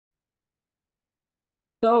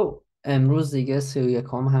امروز دیگه 31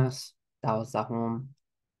 هست، 12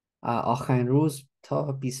 آخرین روز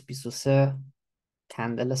تا 2023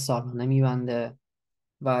 کندل سالانه میبنده.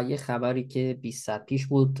 و یه خبری که 20 ساعت پیش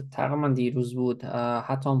بود، تقریبا دیروز بود،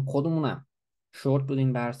 حتی هم خودمونم شورت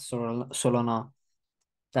بودیم بر سولانا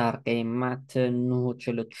در قیمت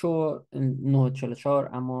 9.44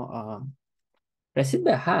 اما رسید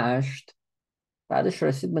به 8، بعدش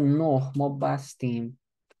رسید به 9، ما بستیم.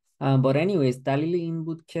 but anyways دلیل این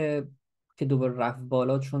بود که دوباره رفت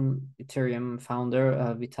بالا، چون ایتریوم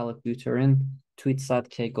فاوندر ویتالیک بیوترین توییت زد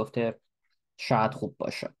که گفته شاید خوب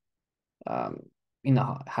باشه. ام،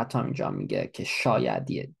 اینا حتی اینجا میگه که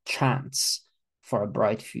شاید یه chance for a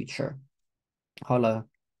bright future. حالا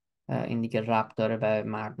این دیگه ربط داره به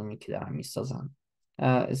مردمی که دارن میسازن.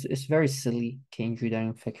 It's very silly که اینجوری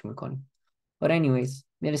داریم فکر میکنیم. but anyways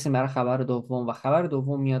میرسیم برای خبر دوم و خبر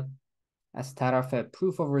دوم میاد از طرف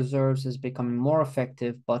proof of reserves is becoming more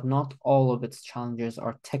effective but not all of its challenges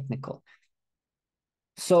are technical.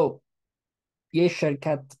 So یه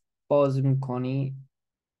شرکت باز میکنی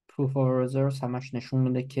proof of reserves همش نشون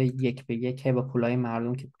میده که یک به یک با پولای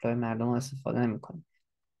مردم که پولای مردم رو استفاده نمیکنی،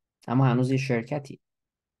 اما هنوز یه شرکتی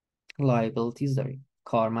liabilities داری،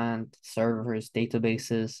 کارمند، servers،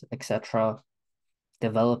 databases etc،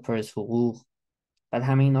 developers، حقوق. بعد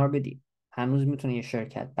همه اینا رو بدی، هنوز میتونه یه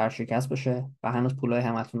شرکت برشکست باشه و هنوز پولای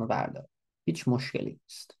همتون رو برداره، هیچ مشکلی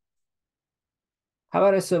نیست.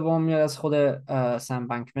 خبر سوم میاد از خود سم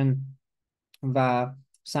بانکمن و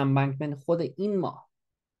سم بانکمن خود این ماه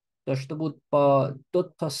داشته بود با دو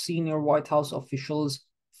تا سینیور وایت هاوس officials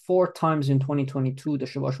 4 times in 2022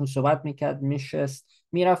 داشته باشون صحبت میکرد، میشست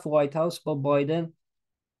میرفت وایت هاوس با بایدن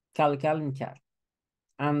کل کل میکرد.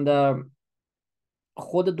 and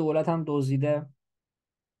خود دولت هم دزدیده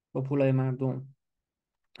با پولای مردم،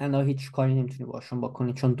 and هیچ کاری نمیتونی باشون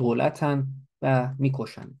بکنی چون دولتن و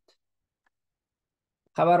میکشن.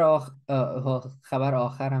 خبر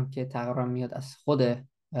آخرم که تقریبا میاد از خود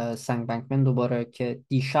سنگ بانکمن دوباره که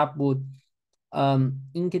دیشب بود،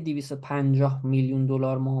 این که 250 میلیون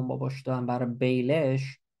دلار ما هم باباش دارن برای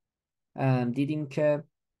بیلش. دیدیم که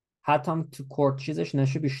حتی هم تو کورت چیزش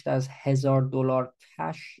نشه بیشتر از $1000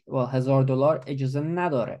 کش و $1000 اجازه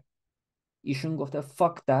نداره. ایشون گفته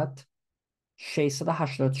fuck that،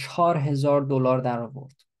 $684,000 در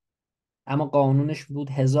آورد، اما قانونش بود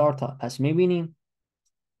 1000 تا. پس میبینیم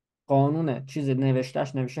قانون چیز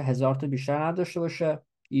نوشته 1000 تا بیشتر نداشته باشه،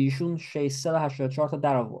 ایشون 684 تا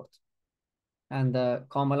در آورد. and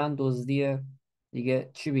کاملا دزدیه دیگه،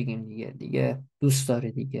 چی بگیم دیگه دوست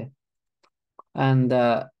داره دیگه. and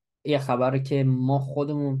یه خبره که ما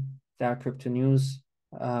خودمون در کریپتو نیوز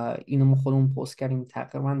اینو ما خودمون پست کردیم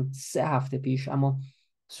تقریبا 3 هفته پیش، اما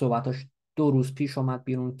صحبتاش 2 روز پیش اومد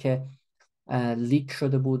بیرون که لیک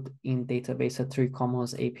شده بود این دیتابیس 3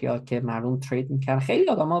 کاماز API که مردم ترید میکردن. خیلی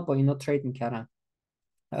آدما با اینا ترید میکردن.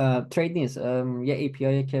 ترید نیست، یه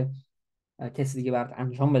API که کسی دیگه برات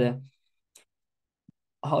انجام بده.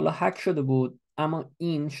 حالا هک شده بود، اما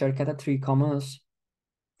این شرکت 3 کاماز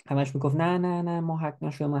همش میگفت نه نه نه ما هک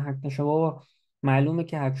نشده، ما هک نشده. بابا معلومه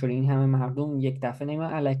که هک شده، این همه مردم یک دفعه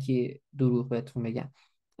نمیان الکی دروغ بهتون بگن.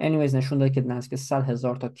 anyways نشون داد که نزدیک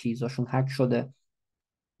 100,000 تا کیزاشون هک شده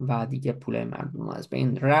و دیگه پول مردم از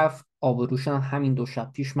بین رفت. آبروشون همین 2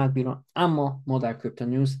 شب پیش اومد بیرون، اما ما در کریپتو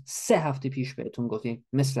نیوز 3 هفته پیش بهتون گفتیم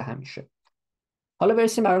مثل همیشه. حالا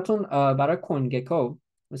برسیم براتون برای کوین گکو،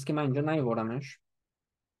 مثل که من اینجا نیاوردمش،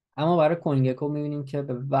 اما برای کوین گکو میبینیم که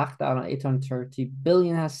به وقت الان 830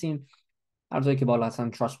 بیلیون هستیم. ارزایی که بالا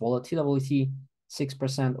هستن Trust Volatility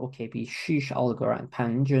 6%، OKP 6، Algorand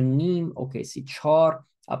 5.5، OKC 4،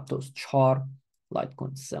 Aptos 4، لایت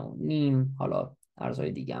کوین 3.5. حالا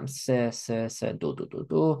ارزهای دیگه هم 3 3 3 2 2 2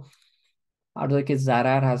 2. ارزایی که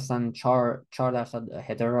ضرر هستن 4%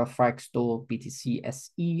 هدرا، فرکس 2، BTC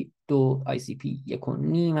SE 2، ICP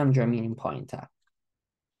 1.5. همجا میریم پایین تر.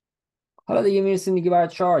 حالا دیگه میرسیم دیگه برای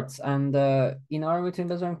چارتس and اینا رو میتونیم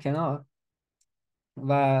بذاریم کنار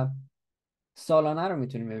و سالانه رو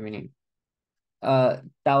میتونیم ببینیم.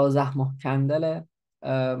 12 ماه کندله.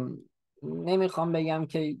 نمیخوام بگم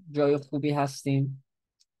که جای خوبی هستیم،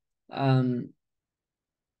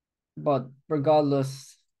 but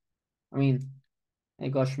regardless I mean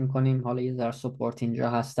نگاش میکنیم حالا یه ذره سپورت اینجا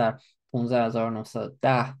هست در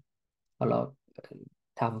 15,910. حالا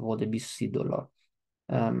تفاوت $20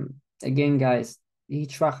 again guys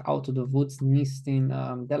هیچ وقت out of the woods نیستیم.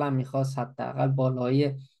 دلم میخواست حداقل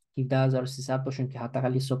بالای 17,300 باشیم که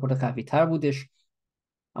حداقل یه سپورت قوی تر بودش،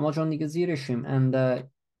 اما چون دیگه زیرشیم and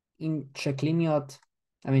این شکلی میاد.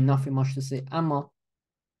 I mean nothing much to say. اما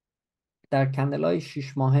در کندل های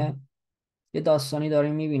 6 ماهه یه داستانی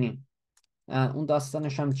داریم میبینیم. اون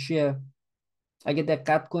داستانش هم چیه؟ اگه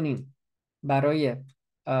دقت کنیم برای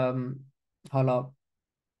حالا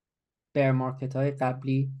بیر مارکت های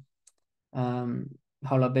قبلی،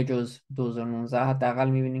 حالا به جز 2019 حداقل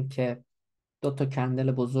میبینیم که دو تا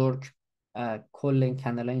کندل بزرگ کل این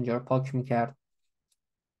کندل ها اینجا رو پاک میکرد.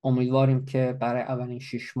 امیدواریم که برای اولین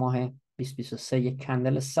 6 ماه 2023 یک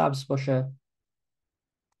کندل سبز باشه.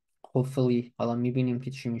 hopefully حالا میبینیم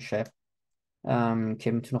که چی میشه،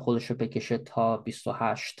 که میتونه خودش رو بکشه تا 28،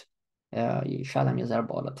 شاید هم یه ذره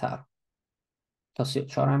بالاتر تا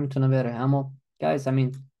 34 هم میتونه بره. اما guys I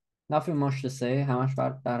mean nothing much to say. همش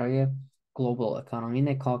برای global economy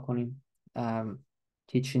نگاه کنیم.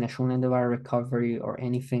 هیچی نشون نده برای recovery or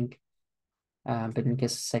anything. بدون که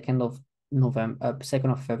 2nd of November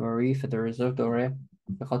 2nd of February Federal Reserve دوره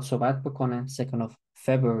بخواد صحبت بکنه 2nd of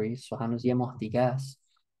February، so هنوز یه ماه دیگه است.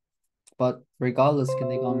 but regardless که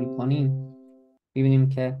نگاه میکنیم ببینیم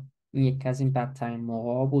که این یک از این بدترین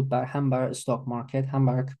موقع بود هم برای استاک مارکت هم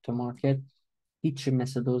برای کریپتو مارکت. هیچی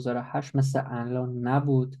مثل 2008 مثل الان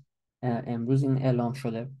نبود. امروز این اعلام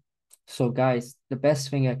شده. so guys the best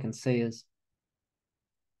thing I can say is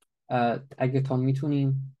اگه تا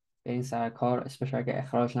میتونین به این سر کار، اسپشال اگه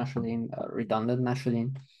اخراج نشدین، redundant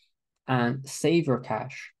نشدین and save your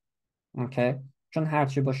cash. okay؟ چون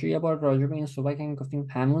هرچی باشه یه بار راجع به این صحبت کردیم، گفتیم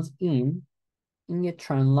هنوز این یه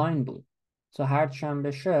ترند لاین بود. so هرچی هم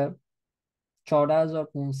بشه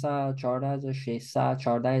 14500 14600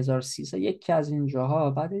 14300 یکی از این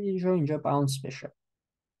جاها بعد یه جا اینجا باونس بشه.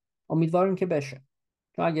 امیدواریم که بشه،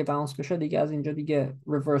 چون اگه باونس بشه دیگه از اینجا دیگه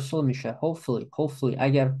ریورسال میشه. hopefully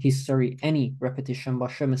اگر history any repetition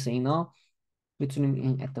باشه مثل اینا میتونیم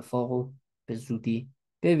این اتفاقو به زودی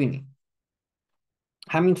ببینیم.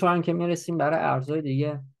 همینطور هم که میرسیم برای ارزهای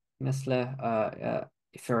دیگه مثل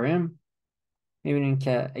ایتریوم، میبینیم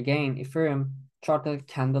که again ایتریوم 4 تا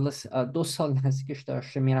کندل 2 سال نزدیکش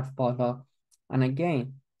داشته میرفت بالا and again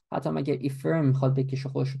حتی اگر ایتریوم میخواد بکشه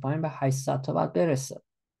خودش پایین به 800 تا بعد برسه.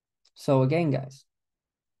 so again guys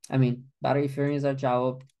I mean برای ایتریوم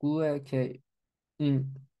جواب گوه که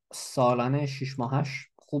این سالانه 6 ماهش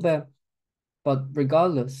خوبه. but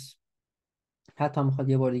regardless حتی میخواد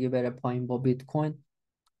یه بار دیگه بره پایین با بیت کوین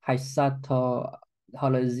 800 تا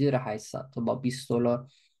حالا زیر 800 تا با $20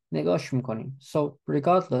 نگاش میکنیم. so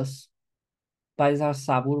regardless باید ذره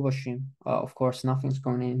صبور باشیم. of course nothing's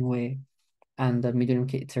going anyway and میدونیم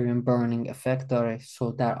که ایتریوم burning effect داره.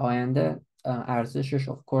 so در آینده ارزشش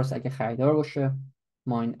of course اگه خریدار باشه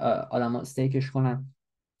آدم ها استیکش کنن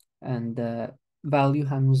and value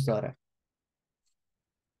هنوز داره.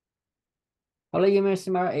 حالا یه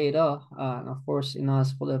مرسی برای ایدا. of course اینا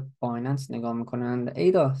از خود بایننس نگاه میکنن.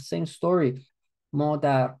 ایدا same story. ما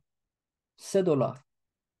در $3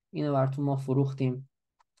 اینو براتون ما فروختیم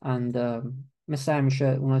and مثل همیشه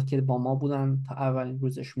اونا که با ما بودن تا اولین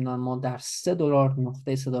روزش بودن ما در $3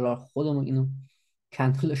 نقطه $3 خودمون اینو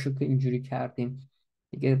کندلش رو که اینجوری کردیم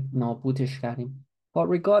دیگه نابودش کردیم.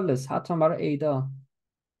 but regardless حتی برای ایدا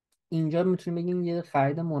اینجا میتونیم بگیم یه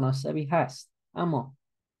خرید مناسبی هست، اما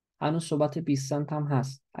هنوز صحبت 20 سنت هم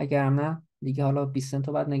هست. اگر نه دیگه حالا 20 سنت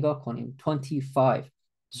رو باید نگاه کنیم. 25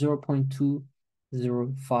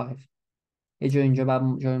 0.205 یه جای اینجا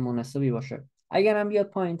باید جای مناسبی باشه. اگر هم بیاد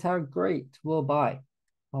پایین تر great we'll buy.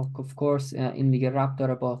 of course این دیگه ربط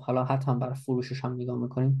داره با حالا حتی هم برای فروشش هم نگاه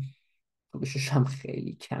میکنیم. فروشش هم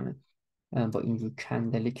خیلی کمه با اینجور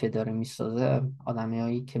کندلی که داره میسازه.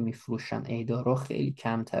 آدمیایی که میفروشن ایدا رو خیلی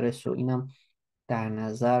کمتره. سو اینم در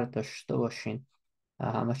نظر داشته باشین.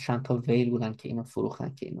 همه چند تا ویل بودن که اینو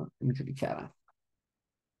فروختن که اینو اینجوری کردن.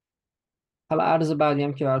 حالا ارز بعدی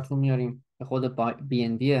هم که براتون میاریم به خود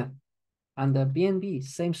BNB and BNB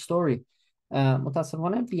same story.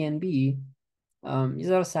 متاسفانه BNB یه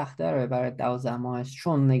ذره سخت‌تره برای 12 ماهش،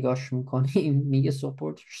 چون نگاش میکنیم میگه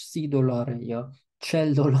سپورتش $30 یا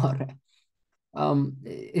 $40.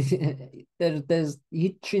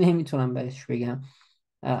 هیچی نمیتونم بهش بگم.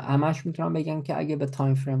 همش میتونم بگم که اگه به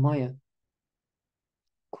تایم فریم های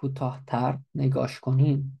کوتاه‌تر نگاش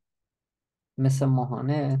کنیم مثل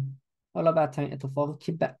ماهانه، حالا بدترین اتفاقی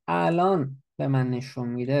که به الان به من نشون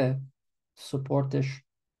میده سپورتش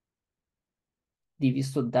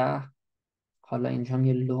 210. حالا اینجا هم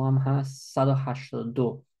یه لو هم هست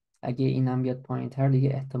 182. اگه اینم بیاد پایین تر دیگه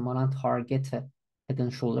احتمالا تارگت هدن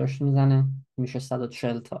شولدرش میزنه میشه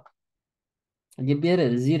 140 تا. اگه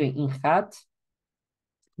بیاره زیر این خط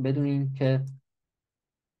بدونین که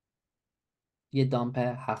یه دامپ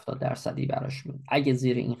 70% براش میاد. اگه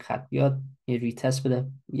زیر این خط بیاد یه ریتست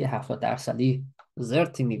بده یه 70%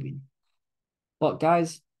 زرتی میبینی. but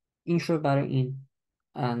guys این شد برای این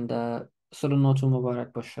and سال نوتون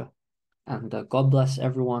مبارک باشه and God bless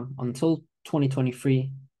everyone until 2023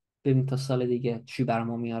 ببین تا سال دیگه چی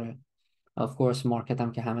برامون میاره. Of course مارکت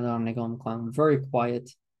هم که همه دارم نگاه میکنم very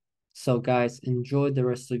quiet. So guys, enjoy the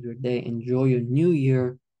rest of your day. Enjoy your new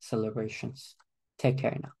year celebrations. Take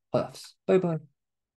care now. Bye bye.